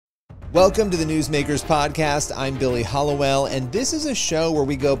Welcome to the Newsmakers Podcast. I'm Billy Hollowell, and this is a show where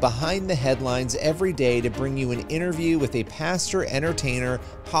we go behind the headlines every day to bring you an interview with a pastor, entertainer,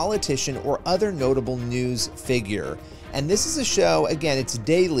 politician, or other notable news figure. And this is a show, again, it's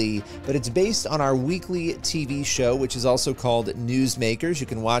daily, but it's based on our weekly TV show, which is also called Newsmakers. You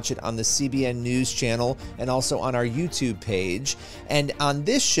can watch it on the CBN News channel and also on our YouTube page. And on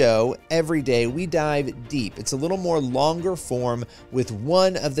this show, every day, we dive deep. It's a little more longer form with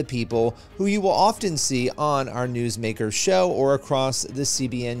one of the people who you will often see on our Newsmakers show or across the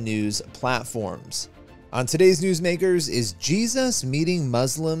CBN News platforms. On today's Newsmakers, is Jesus meeting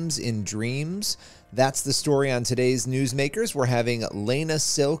Muslims in dreams? That's the story on today's Newsmakers. We're having Lana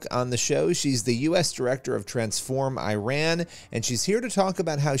Silk on the show. She's the U.S. Director of Transform Iran, and she's here to talk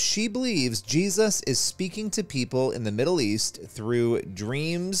about how she believes Jesus is speaking to people in the Middle East through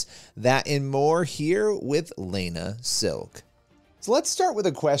dreams. That and more here with Lana Silk. So let's start with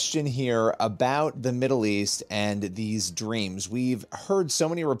a question here about the Middle East and these dreams. We've heard so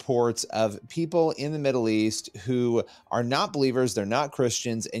many reports of people in the Middle East who are not believers, they're not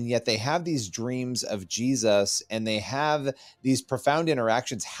Christians, and yet they have these dreams of Jesus and they have these profound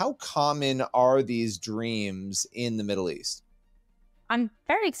interactions. How common are these dreams in the Middle East? I'm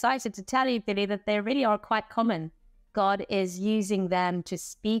very excited to tell you, Billy, that they really are quite common. God is using them to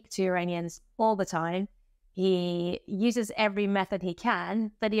speak to Iranians all the time. He uses every method he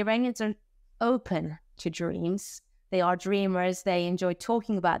can, but the Iranians are open to dreams. They are dreamers. They enjoy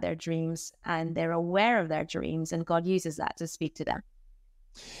talking about their dreams, and they're aware of their dreams, and God uses that to speak to them.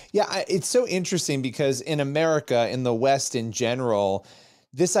 Yeah, it's so interesting because in America, in the West in general,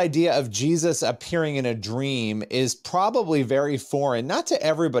 this idea of Jesus appearing in a dream is probably very foreign, not to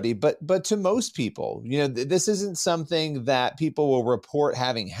everybody, but to most people. You know, this isn't something that people will report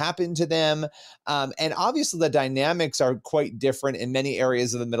having happened to them. And obviously the dynamics are quite different in many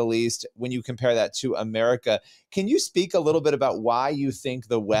areas of the Middle East when you compare that to America. Can you speak a little bit about why you think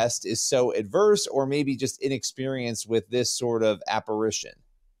the West is so adverse or maybe just inexperienced with this sort of apparition?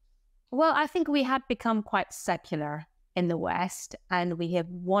 Well, I think we have become quite secular in the West, and we have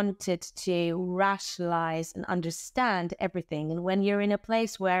wanted to rationalize and understand everything. And when you're in a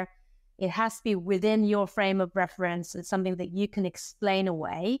place where it has to be within your frame of reference and something that you can explain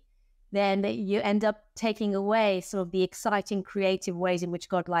away, then you end up taking away some of the exciting, creative ways in which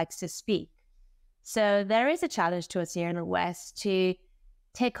God likes to speak. So there is a challenge to us here in the West to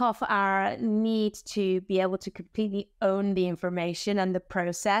take off our need to be able to completely own the information and the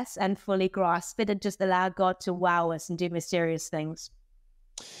process and fully grasp it and just allow God to wow us and do mysterious things.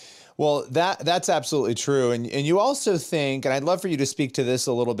 Well, that's absolutely true. And you also think, and I'd love for you to speak to this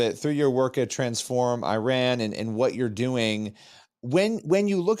a little bit through your work at Transform Iran and what you're doing. When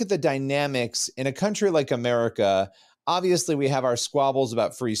you look at the dynamics in a country like America, obviously, we have our squabbles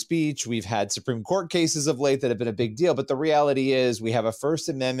about free speech. We've had Supreme Court cases of late that have been a big deal. But the reality is we have a First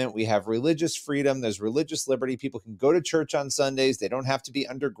Amendment. We have religious freedom. There's religious liberty. People can go to church on Sundays. They don't have to be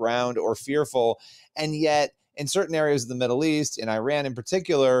underground or fearful. And yet, in certain areas of the Middle East, in Iran in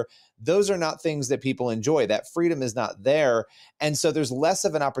particular, those are not things that people enjoy. That freedom is not there. And so there's less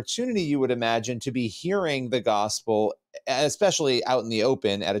of an opportunity, you would imagine, to be hearing the gospel, especially out in the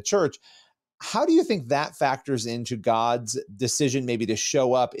open at a church. How do you think that factors into God's decision maybe to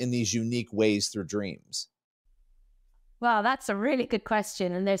show up in these unique ways through dreams? Well, that's a really good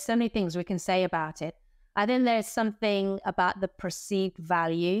question. And there's so many things we can say about it. I think there's something about the perceived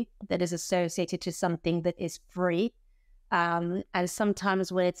value that is associated to something that is free. And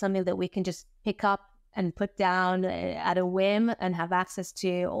sometimes when it's something that we can just pick up and put down at a whim and have access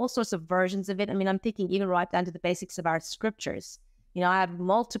to all sorts of versions of it. I mean, I'm thinking even right down to the basics of our scriptures. You know, I have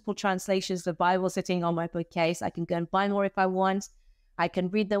multiple translations of the Bible sitting on my bookcase. I can go and buy more if I want. I can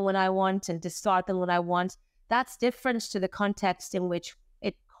read them when I want and discard them when I want. That's different to the context in which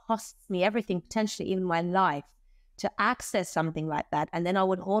it costs me everything, potentially even my life, to access something like that. And then I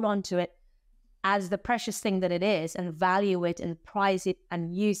would hold on to it as the precious thing that it is and value it and prize it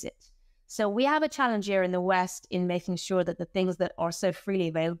and use it. So we have a challenge here in the West in making sure that the things that are so freely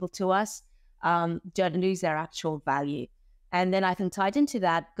available to us don't lose their actual value. And then I think tied into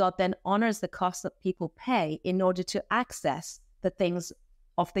that, God then honors the cost that people pay in order to access the things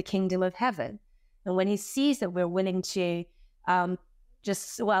of the kingdom of heaven. And when he sees that we're willing to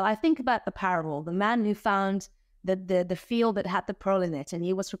I think about the parable, the man who found the field that had the pearl in it, and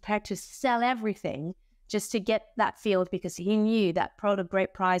he was prepared to sell everything just to get that field because he knew that pearl of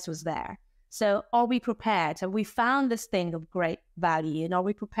great price was there. So are we prepared? Have we found this thing of great value? And are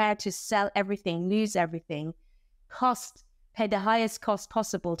we prepared to sell everything, lose everything, pay the highest cost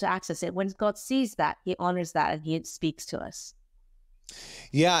possible to access it? When God sees that, he honors that and he speaks to us.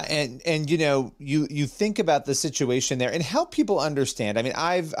 Yeah, and you think about the situation there and help people understand. I mean,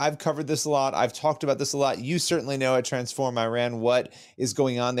 I've covered this a lot. I've talked about this a lot. You certainly know at Transform Iran what is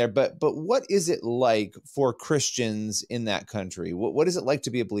going on there. But what is it like for Christians in that country? What is it like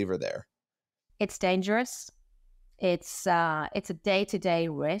to be a believer there? It's dangerous. It's a day-to-day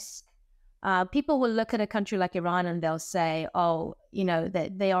risk. People will look at a country like Iran and they'll say, oh,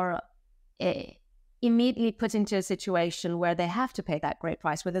 that they are eh, immediately put into a situation where they have to pay that great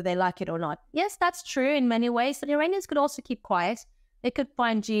price, whether they like it or not. Yes, that's true in many ways. The Iranians could also keep quiet. They could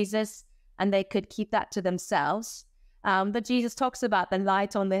find Jesus and they could keep that to themselves. But Jesus talks about the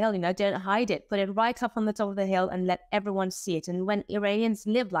light on the hill, don't hide it, put it right up on the top of the hill and let everyone see it. And when Iranians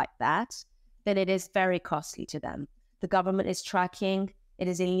live like that, then it is very costly to them. The government is tracking. It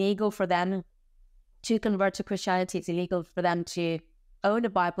is illegal for them to convert to Christianity. It's illegal for them to own a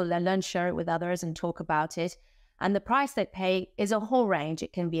Bible, let alone share it with others and talk about it. And the price they pay is a whole range.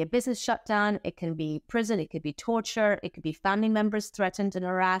 It can be a business shutdown. It can be prison. It could be torture. It could be family members threatened and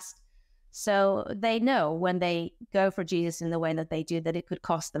harassed. So they know when they go for Jesus in the way that they do, that it could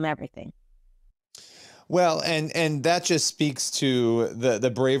cost them everything. Well, and that just speaks to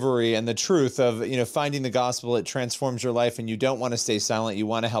the bravery and the truth of, finding the gospel. It transforms your life and you don't want to stay silent. You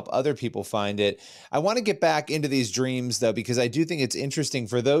want to help other people find it. I want to get back into these dreams, though, because I do think it's interesting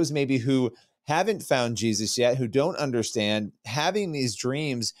for those maybe who haven't found Jesus yet, who don't understand having these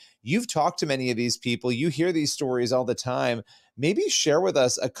dreams. You've talked to many of these people. You hear these stories all the time. Maybe share with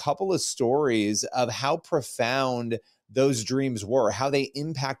us a couple of stories of how profound those dreams were, how they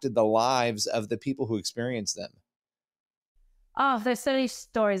impacted the lives of the people who experienced them. Oh, there's so many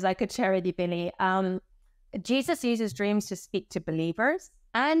stories I could share with you, Billy. Jesus uses dreams to speak to believers,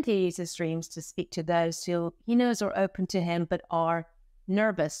 and he uses dreams to speak to those who he knows are open to him but are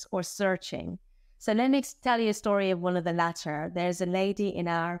nervous or searching. So let me tell you a story of one of the latter. There's a lady in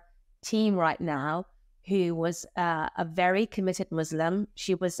our team right now who was a very committed Muslim.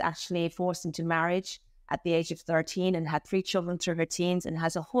 She was actually forced into marriage at the age of 13 and had 3 children through her teens and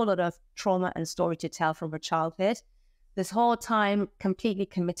has a whole lot of trauma and story to tell from her childhood. This whole time completely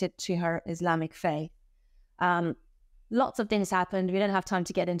committed to her Islamic faith. Lots of things happened. We don't have time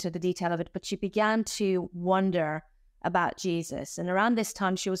to get into the detail of it, but she began to wonder about Jesus. And around this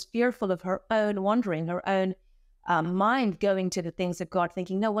time, she was fearful of her own wandering, her own mind going to the things of God,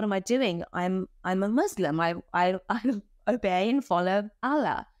 thinking, no, what am I doing? I'm a Muslim. I obey and follow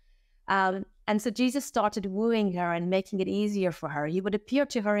Allah. And so Jesus started wooing her and making it easier for her. He would appear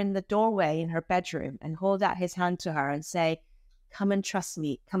to her in the doorway in her bedroom and hold out his hand to her and say, come and trust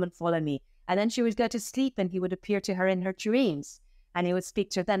me, come and follow me. And then she would go to sleep and he would appear to her in her dreams and he would speak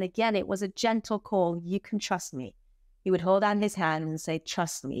to her. Then again, it was a gentle call, you can trust me. He would hold out his hand and say,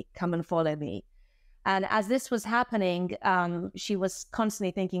 trust me, come and follow me. And as this was happening, she was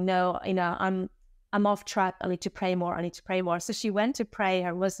constantly thinking, no, I'm off track. I need to pray more. I need to pray more. So she went to pray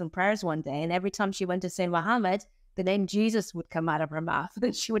her Muslim prayers one day. And every time she went to say Muhammad, the name Jesus would come out of her mouth.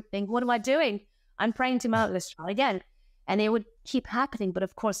 And she would think, what am I doing? I'm praying to Mount Listral again. And it would keep happening. But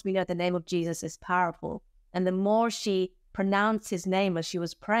of course, we know the name of Jesus is powerful. And the more she pronounced his name as she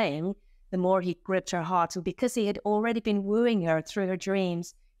was praying, the more he gripped her heart. And because he had already been wooing her through her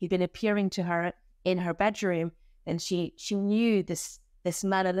dreams, he'd been appearing to her in her bedroom. And she knew this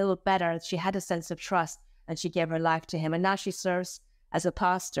man a little better. She had a sense of trust and she gave her life to him. And now she serves as a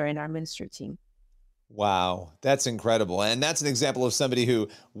pastor in our ministry team. Wow, that's incredible. And that's an example of somebody who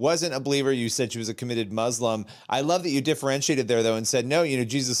wasn't a believer. You said she was a committed Muslim. I love that you differentiated there, though, and said, no,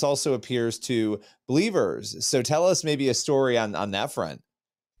 Jesus also appears to believers. So tell us maybe a story on that front.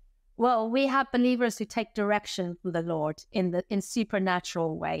 Well, we have believers who take direction from the Lord in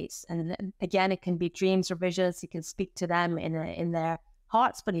supernatural ways. And again, it can be dreams or visions. He can speak to them in their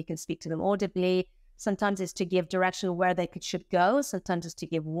hearts, but he can speak to them audibly. Sometimes it's to give direction where they should go. Sometimes it's to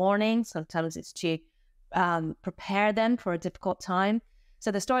give warning. Sometimes it's to prepare them for a difficult time. So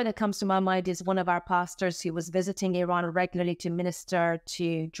the story that comes to my mind is one of our pastors who was visiting Iran regularly to minister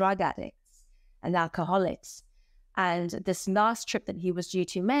to drug addicts and alcoholics. And this last trip that he was due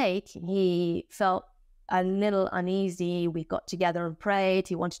to make, he felt a little uneasy. We got together and prayed.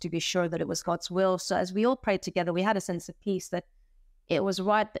 He wanted to be sure that it was God's will. So as we all prayed together, we had a sense of peace that it was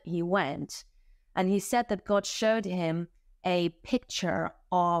right that he went. And he said that God showed him a picture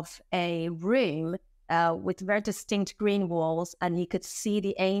of a room with very distinct green walls, and he could see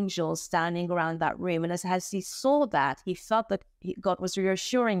the angels standing around that room. And as he saw that, he felt that God was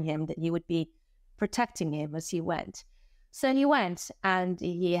reassuring him that he would be protecting him as he went. So he went, and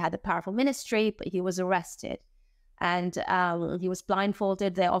he had a powerful ministry, but he was arrested. And he was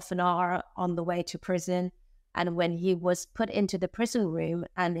blindfolded. They often are on the way to prison. And when he was put into the prison room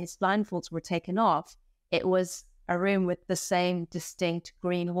and his blindfolds were taken off, it was a room with the same distinct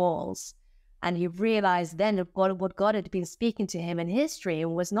green walls. And he realized then of what God had been speaking to him in his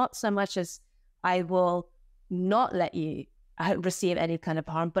dream was not so much as, I will not let you receive any kind of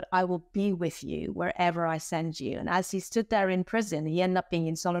harm, but I will be with you wherever I send you. And as he stood there in prison, he ended up being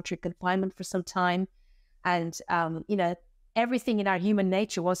in solitary confinement for some time. And, everything in our human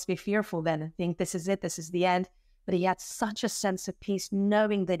nature was to be fearful then and think, this is it, this is the end. But he had such a sense of peace,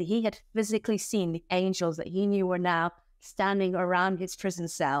 knowing that he had physically seen the angels that he knew were now standing around his prison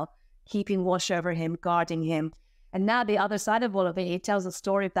cell, keeping watch over him, guarding him. And now the other side of all of it, he tells a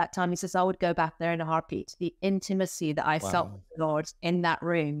story of that time. He says, I would go back there in a heartbeat. The intimacy that I felt with the Lord in that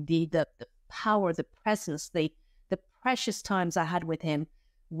room, the power, the presence, the precious times I had with him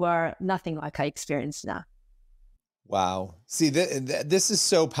were nothing like I experienced now. Wow. See, this is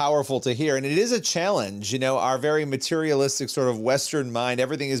so powerful to hear. And it is a challenge, our very materialistic sort of Western mind.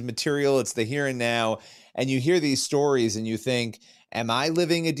 Everything is material. It's the here and now. And you hear these stories and you think, am I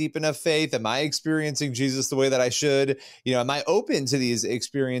living a deep enough faith? Am I experiencing Jesus the way that I should? Am I open to these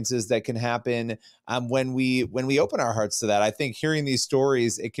experiences that can happen when we open our hearts to that? I think hearing these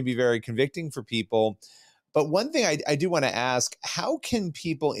stories, it can be very convicting for people. But one thing I do want to ask, how can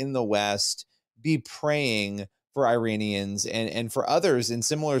people in the West be praying for Iranians and for others in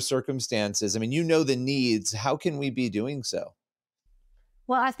similar circumstances? I mean, the needs. How can we be doing so?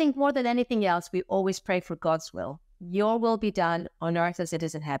 Well, I think more than anything else, we always pray for God's will. Your will be done on earth as it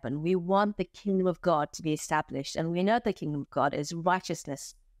is in heaven. We want the kingdom of God to be established. And we know the kingdom of God is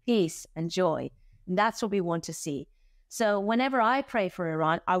righteousness, peace, and joy. And that's what we want to see. So whenever I pray for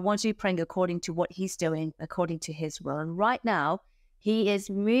Iran, I want to be praying according to what he's doing, according to his will. And right now, he is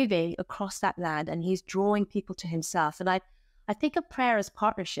moving across that land and he's drawing people to himself. And I think of prayer as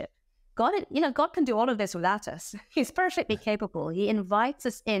partnership. God can do all of this without us. He's perfectly capable. He invites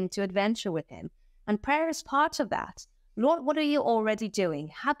us in to adventure with him. And prayer is part of that. Lord, what are you already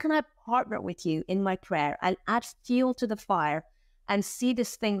doing? How can I partner with you in my prayer and add fuel to the fire and see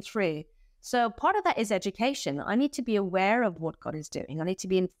this thing through? So part of that is education. I need to be aware of what God is doing. I need to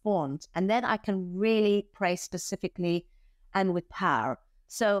be informed. And then I can really pray specifically and with power.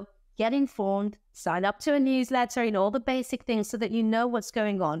 So get informed, sign up to a newsletter, all the basic things so that you know what's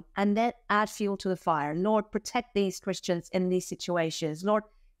going on, and then add fuel to the fire. Lord, protect these Christians in these situations. Lord,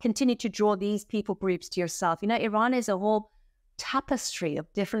 continue to draw these people groups to yourself. Iran is a whole tapestry of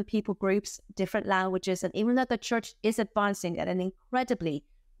different people groups, different languages, and even though the church is advancing at an incredibly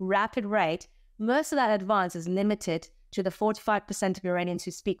rapid rate, most of that advance is limited to the 45% of Iranians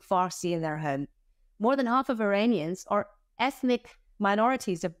who speak Farsi in their home. More than half of Iranians are ethnic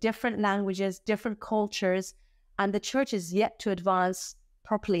minorities of different languages, different cultures, and the church is yet to advance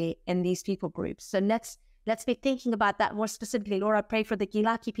properly in these people groups. So let's be thinking about that more specifically. Lord, I pray for the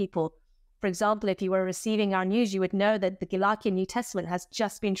Gilaki people. For example, if you were receiving our news, you would know that the Gilaki New Testament has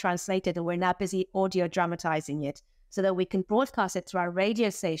just been translated and we're now busy audio dramatizing it so that we can broadcast it through our radio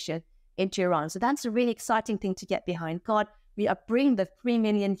station into Iran. So that's a really exciting thing to get behind. God, we are bringing the 3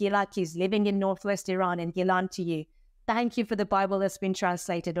 million Gilakis living in northwest Iran and Gilan to you. Thank you for the Bible that's been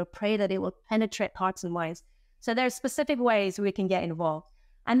translated, or pray that it will penetrate hearts and minds. So there are specific ways we can get involved.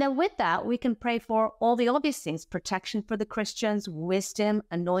 And then with that, we can pray for all the obvious things: protection for the Christians, wisdom,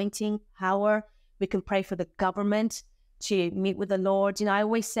 anointing, power. We can pray for the government to meet with the Lord. I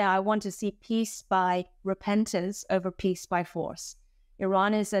always say I want to see peace by repentance over peace by force.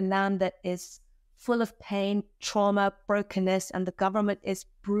 Iran is a land that is full of pain, trauma, brokenness, and the government is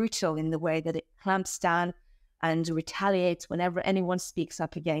brutal in the way that it clamps down and retaliates whenever anyone speaks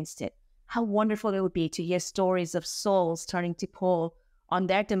up against it. How wonderful it would be to hear stories of souls turning to Paul on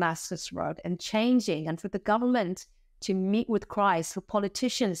their Damascus road and changing, and for the government to meet with Christ, for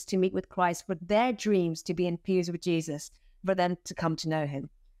politicians to meet with Christ, for their dreams to be infused with Jesus, for them to come to know him.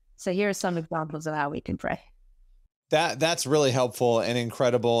 So here are some examples of how we can pray. That's really helpful and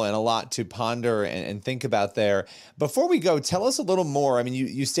incredible and a lot to ponder and think about there. Before we go, tell us a little more. I mean,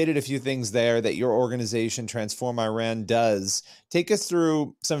 you stated a few things there that your organization, Transform Iran, does. Take us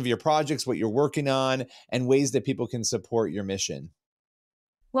through some of your projects, what you're working on, and ways that people can support your mission.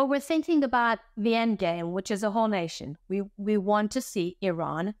 Well, we're thinking about the end game, which is a whole nation. We want to see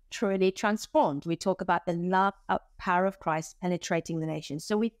Iran truly transformed. We talk about the love, power of Christ penetrating the nation.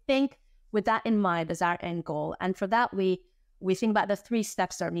 So we think with that in mind as our end goal. And for that, we think about the 3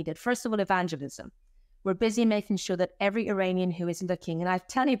 steps that are needed. First of all, evangelism. We're busy making sure that every Iranian who is looking, and I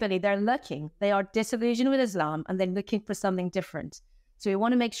tell you, Billy, they're looking. They are disillusioned with Islam and they're looking for something different. So we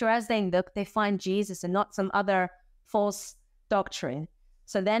want to make sure as they look, they find Jesus and not some other false doctrine.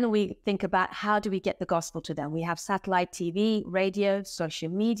 So then we think about how do we get the gospel to them? We have satellite TV, radio, social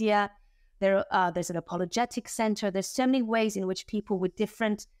media. There's an apologetic center. There's so many ways in which people with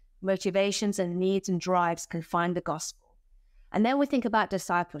different motivations and needs and drives can find the gospel. And then we think about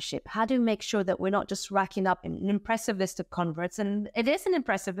discipleship. How do we make sure that we're not just racking up an impressive list of converts? And it is an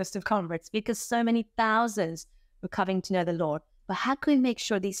impressive list of converts because so many thousands are coming to know the Lord. But how can we make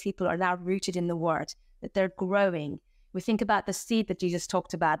sure these people are now rooted in the Word, that they're growing? We think about the seed that Jesus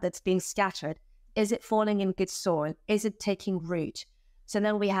talked about that's being scattered. Is it falling in good soil? Is it taking root? So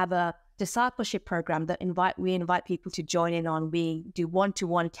then we have a discipleship program that we invite people to join in on. We do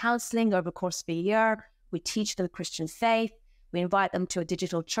one-to-one counseling over the course of a year. We teach them Christian faith. We invite them to a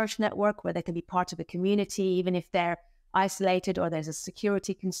digital church network where they can be part of a community, even if they're isolated or there's a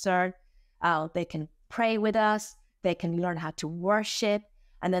security concern. They can pray with us. They can learn how to worship.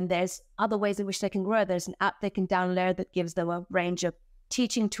 And then there's other ways in which they can grow. There's an app they can download that gives them a range of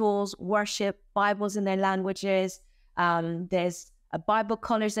teaching tools, worship, Bibles in their languages. There's a Bible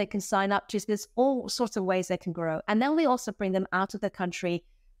college they can sign up to. So there's all sorts of ways they can grow. And then we also bring them out of the country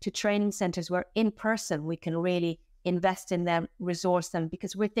to training centers where in person we can really invest in them, resource them,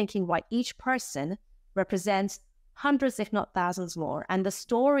 because we're thinking, right, each person represents hundreds, if not thousands more. And the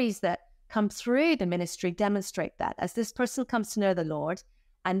stories that come through the ministry demonstrate that. As this person comes to know the Lord,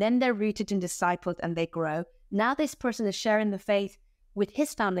 and then they're rooted and discipled and they grow, now this person is sharing the faith with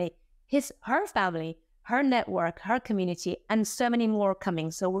his family, her family, her network, her community, and so many more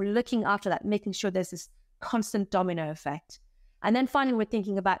coming. So we're looking after that, making sure there's this constant domino effect. And then finally, we're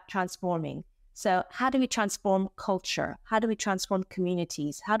thinking about transforming. So how do we transform culture? How do we transform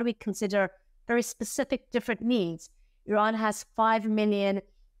communities? How do we consider very specific different needs? Iran has 5 million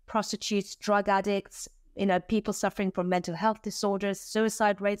prostitutes, drug addicts, people suffering from mental health disorders.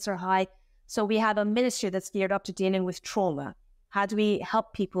 Suicide rates are high. So we have a ministry that's geared up to dealing with trauma. How do we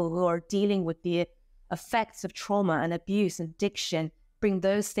help people who are dealing with the effects of trauma and abuse and addiction, bring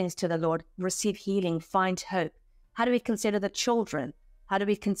those things to the Lord, receive healing, find hope? How do we consider the children? How do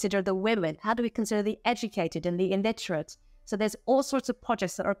we consider the women? How do we consider the educated and the illiterate? So there's all sorts of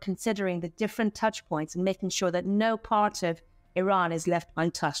projects that are considering the different touch points and making sure that no part of Iran is left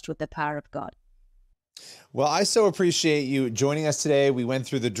untouched with the power of God. Well, I so appreciate you joining us today. We went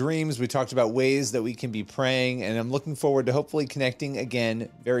through the dreams. We talked about ways that we can be praying, and I'm looking forward to hopefully connecting again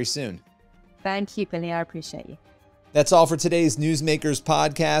very soon. Thank you, Billy. I appreciate you. That's all for today's Newsmakers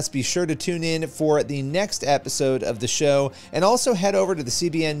podcast. Be sure to tune in for the next episode of the show, and also head over to the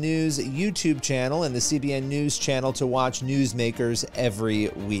CBN News YouTube channel and the CBN News channel to watch Newsmakers every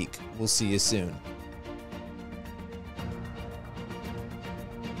week. We'll see you soon.